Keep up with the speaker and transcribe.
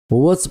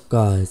What's up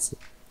guys?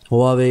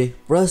 Huawei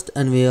first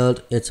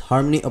unveiled its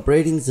Harmony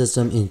operating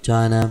system in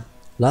China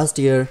last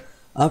year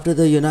after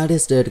the United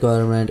States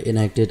government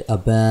enacted a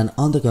ban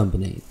on the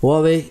company.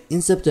 Huawei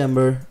in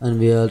September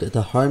unveiled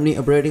the Harmony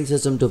operating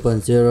system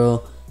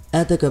 2.0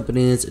 at the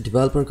company's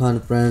developer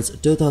conference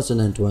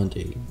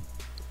 2020.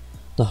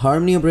 The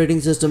Harmony operating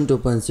system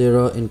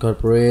 2.0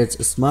 incorporates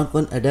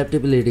smartphone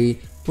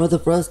adaptability for the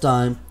first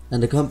time,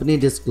 and the company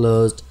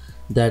disclosed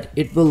that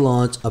it will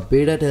launch a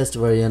beta test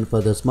version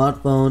for the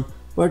smartphone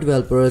for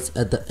developers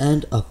at the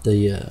end of the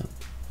year.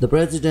 The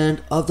president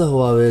of the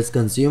Huawei's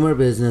consumer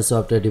business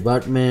software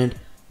department,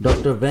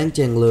 Dr. Wang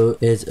Chenglu,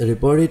 is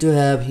reported to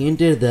have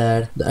hinted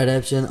that the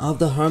adoption of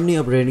the Harmony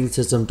operating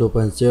system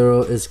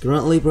 2.0 is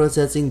currently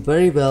processing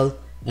very well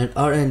and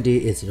R&D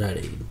is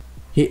ready.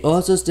 He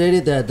also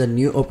stated that the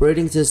new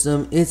operating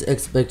system is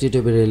expected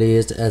to be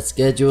released as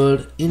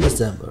scheduled in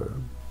December.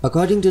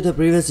 According to the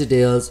previous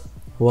details,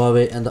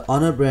 Huawei and the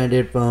Honor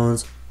branded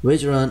phones,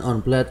 which run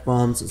on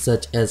platforms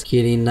such as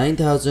Kirin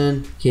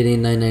 9000,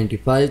 Kirin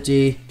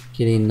 995G,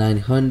 Kirin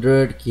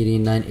 900, Kirin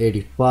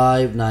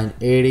 985,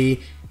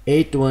 980,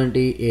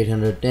 820,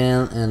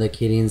 810, and the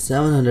Kirin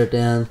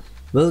 710,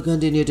 will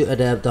continue to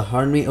adapt the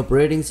Harmony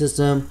operating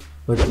system,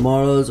 but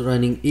models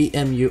running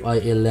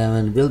EMUI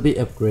 11 will be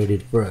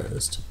upgraded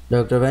first.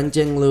 Dr. Wang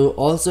Chenglu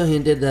also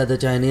hinted that the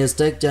Chinese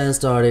tech giant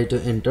started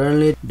to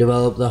internally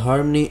develop the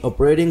Harmony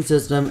operating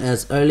system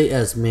as early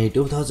as May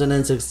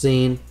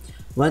 2016,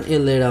 when it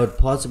laid out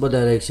possible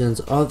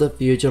directions of the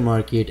future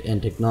market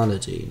and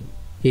technology.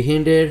 He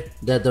hinted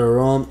that the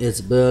ROM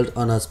is built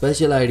on a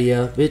special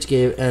idea which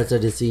gave us the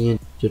decision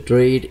to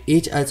treat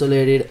each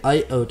isolated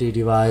IoT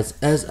device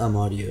as a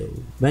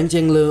module. Wang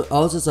Chenglu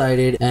also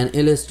cited an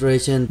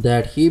illustration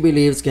that he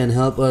believes can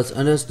help us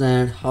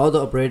understand how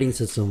the operating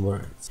system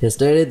works. He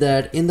stated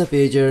that in the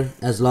future,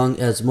 as long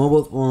as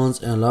mobile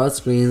phones and large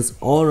screens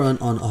all run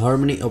on a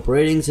Harmony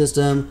operating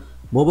system,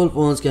 mobile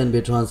phones can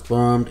be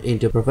transformed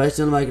into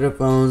professional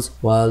microphones,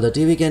 while the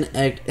TV can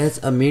act as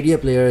a media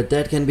player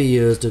that can be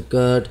used to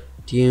cut,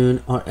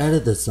 tune, or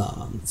edit the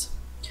songs.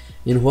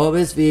 In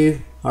Huawei's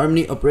view,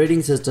 Harmony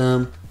operating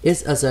system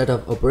is a set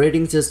of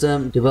operating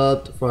systems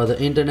developed for the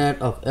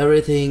Internet of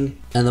Everything,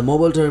 and the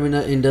mobile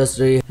terminal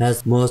industry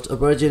has most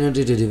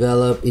opportunity to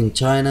develop in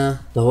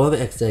China, the Huawei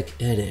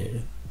exec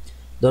added.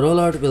 The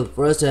rollout will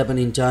first happen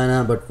in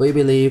China, but we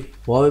believe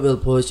Huawei will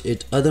push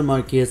it to other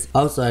markets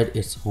outside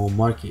its home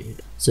market.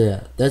 So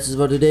yeah, that's it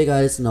for today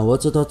guys. Now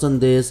what's your thoughts on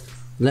this?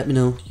 Let me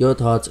know your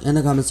thoughts in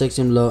the comment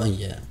section below, and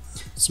yeah,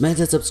 smash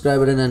the subscribe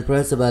button and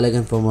press the bell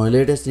icon for more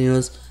latest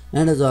news.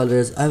 And as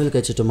always, I will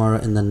catch you tomorrow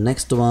in the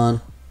next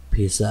one.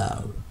 Peace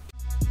out.